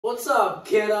What's up,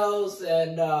 kiddos?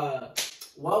 And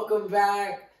welcome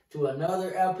back to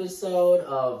another episode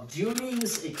of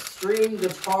Judy's Extreme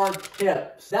Guitar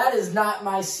Tips. That is not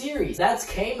my series. That's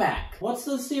K-Mac. What's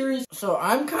the series? So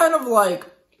I'm kind of like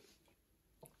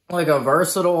a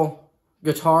versatile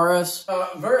guitarist.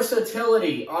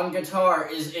 Versatility on guitar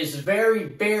is very,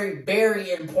 very,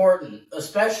 very important,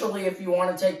 especially if you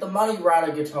want to take the money route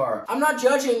of guitar. I'm not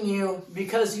judging you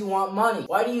because you want money.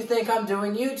 Why do you think I'm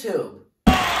doing YouTube?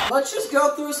 Let's just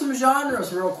go through some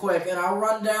genres real quick, and I'll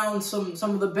run down some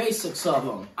of the basics of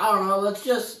them. I don't know, let's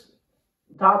just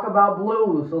talk about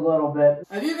blues a little bit.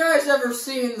 Have you guys ever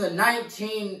seen the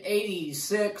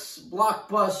 1986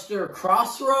 blockbuster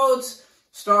Crossroads,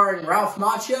 starring Ralph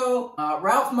Macchio?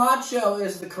 Ralph Macchio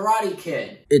is the Karate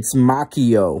Kid. It's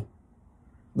Macchio.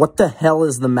 What the hell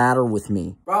is the matter with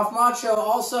me? Ralph Macchio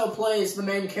also plays the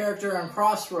main character in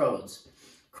Crossroads.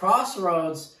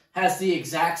 Crossroads has the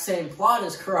exact same plot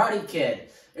as Karate Kid,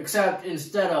 except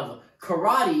instead of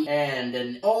karate and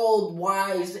an old,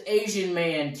 wise Asian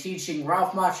man teaching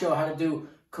Ralph Macchio how to do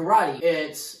karate,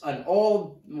 it's an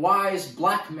old, wise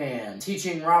black man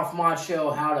teaching Ralph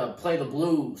Macchio how to play the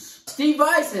blues. Steve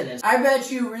Eisen is. I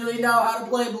bet you really know how to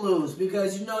play blues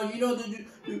because you know the.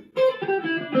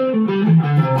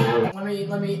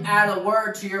 Let me add a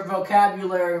word to your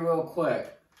vocabulary real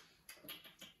quick.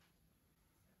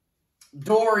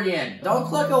 Dorian. Don't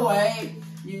click away,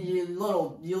 you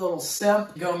little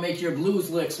simp. Go make your blues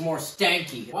licks more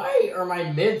stanky. Why are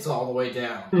my mids all the way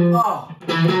down? Oh.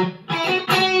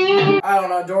 I don't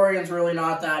know, Dorian's really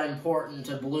not that important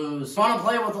to blues. Want to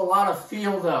play with a lot of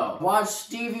feel though. Watch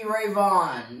Stevie Ray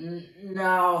Vaughan.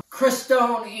 No.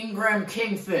 Christone Ingram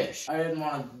Kingfish. I didn't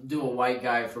want to do a white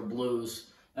guy for blues.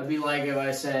 That'd be like if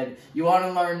I said, you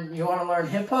wanna learn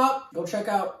hip-hop? Go check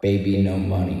out Baby No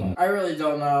Money. I really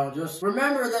don't know. Just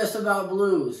remember this about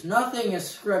blues. Nothing is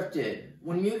scripted.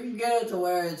 When you can get it to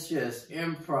where it's just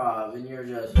improv and you're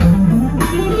just...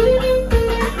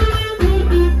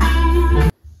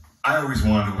 I always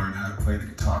wanted to learn how to play the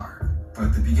guitar,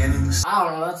 but the beginnings... I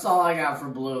don't know, that's all I got for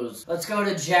blues. Let's go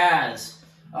to jazz.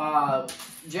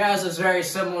 Jazz is very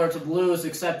similar to blues,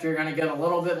 except you're gonna get a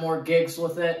little bit more gigs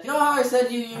with it. You know how I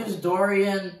said you use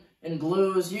Dorian in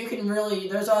blues? You can really,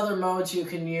 there's other modes you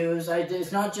can use.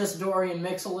 It's not just Dorian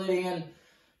Mixolydian.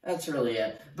 That's really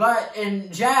it. But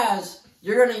in jazz,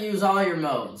 you're gonna use all your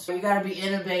modes. So you gotta be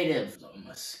innovative. There's a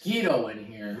mosquito in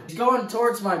here. He's going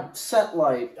towards my set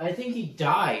light. I think he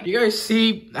died. You guys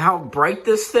see how bright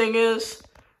this thing is?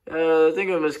 I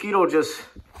think a mosquito just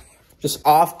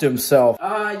offed himself.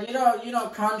 You know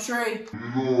country?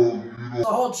 The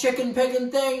whole chicken picking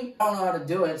thing? I don't know how to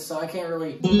do it, so I can't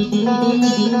really...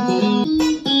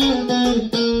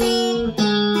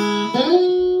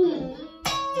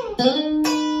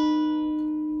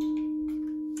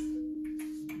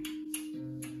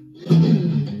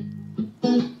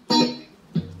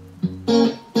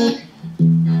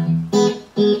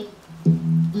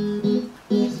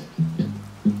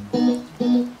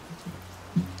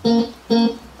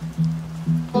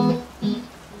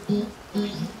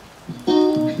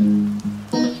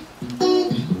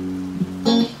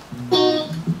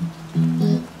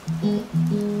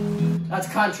 That's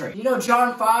country. You know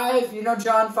John 5? You know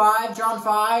John 5? John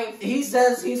 5? He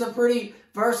says he's a pretty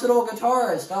versatile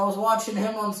guitarist. I was watching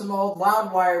him on some old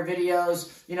Loudwire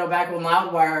videos, you know, back when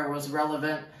Loudwire was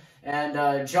relevant.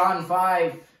 And John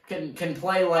 5 can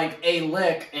play like a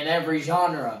lick in every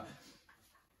genre.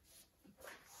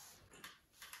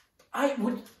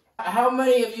 How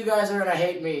many of you guys are gonna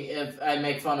hate me if I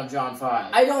make fun of John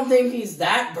 5? I don't think he's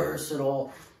that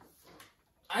versatile.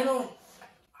 I don't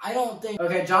think...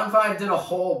 Okay, John 5 did a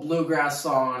whole bluegrass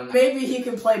song on it. Maybe he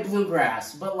can play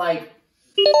bluegrass, but like...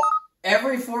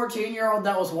 Every 14-year-old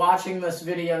that was watching this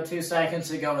video 2 seconds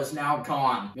ago is now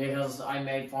gone because I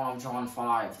made fun of John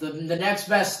 5. The next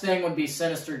best thing would be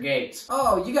Sinister Gates.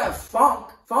 Oh, you got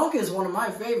funk. Funk is one of my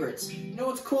favorites. You know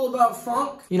what's cool about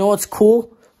funk? You know what's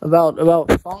cool about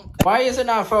funk? Why is it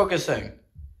not focusing?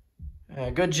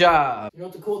 Good job. You know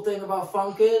what the cool thing about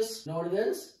funk is? You know what it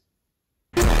is?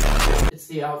 It's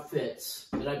the outfits.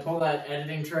 Did I pull that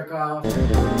editing trick off?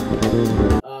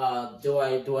 Do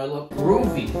I look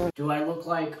groovy? Do I look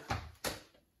like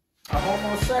a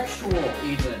homosexual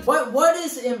even? What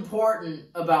is important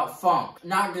about funk?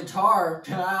 Not guitar,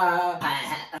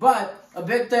 but a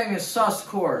big thing is sus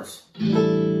chords.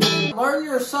 Learn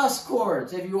your sus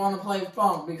chords if you want to play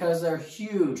funk because they're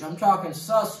huge. I'm talking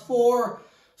sus4,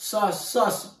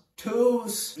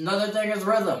 sus2s. Another thing is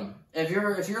rhythm. If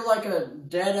you're like a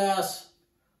dead-ass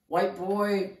white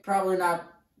boy, probably not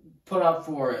put up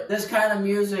for it. This kind of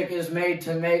music is made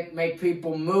to make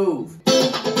people move.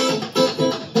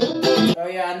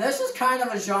 kind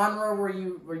of a genre where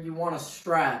you want to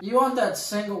strap. You want that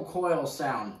single coil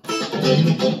sound.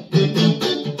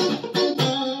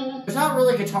 There's not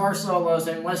really guitar solos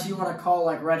unless you want to call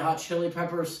like Red Hot Chili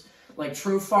Peppers like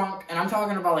true funk, and I'm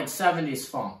talking about like 70s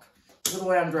funk. Look at the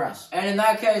way I'm dressed. And in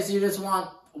that case, you just want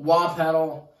wah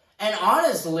pedal. And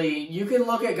honestly, you can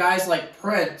look at guys like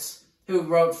Prince, who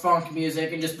wrote funk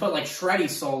music, and just put like shreddy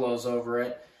solos over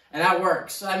it, and that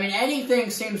works. I mean, anything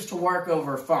seems to work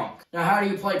over funk. Now, how do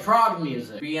you play prog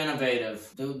music? Be innovative.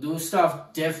 Do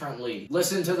stuff differently.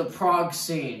 Listen to the prog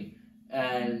scene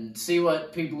and see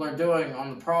what people are doing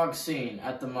on the prog scene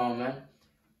at the moment.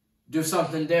 Do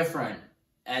something different.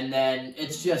 And then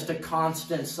it's just a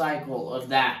constant cycle of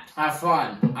that. Have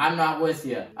fun. I'm not with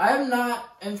you. I am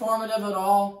not informative at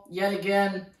all. Yet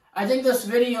again, I think this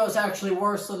video is actually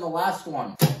worse than the last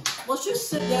one. Let's just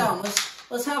sit down.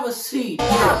 Let's have a seat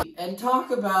and talk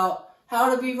about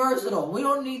how to be versatile. We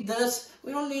don't need this.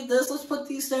 We don't need this. Let's put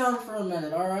these down for a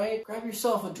minute, all right? Grab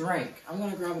yourself a drink. I'm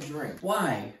gonna grab a drink.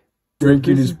 Why?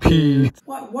 Drinking his pee.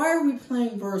 Why are we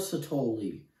playing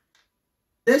versatilely?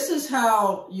 This is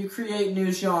how you create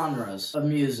new genres of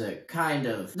music, kind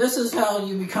of. This is how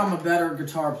you become a better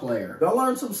guitar player. Go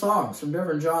learn some songs from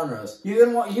different genres.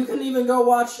 You can even go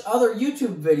watch other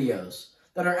YouTube videos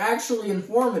that are actually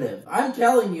informative. I'm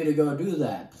telling you to go do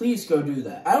that. Please go do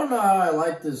that. I don't know how I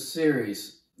like this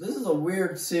series. This is a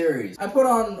weird series. I put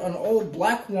on an old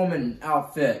black woman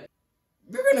outfit.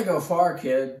 You're gonna go far,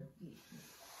 kid.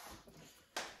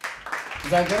 Is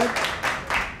that good?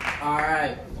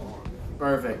 Alright.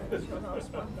 Perfect.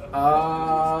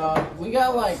 We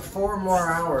got like 4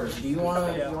 more hours. Do you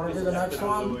wanna do the next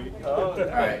one?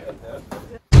 Alright.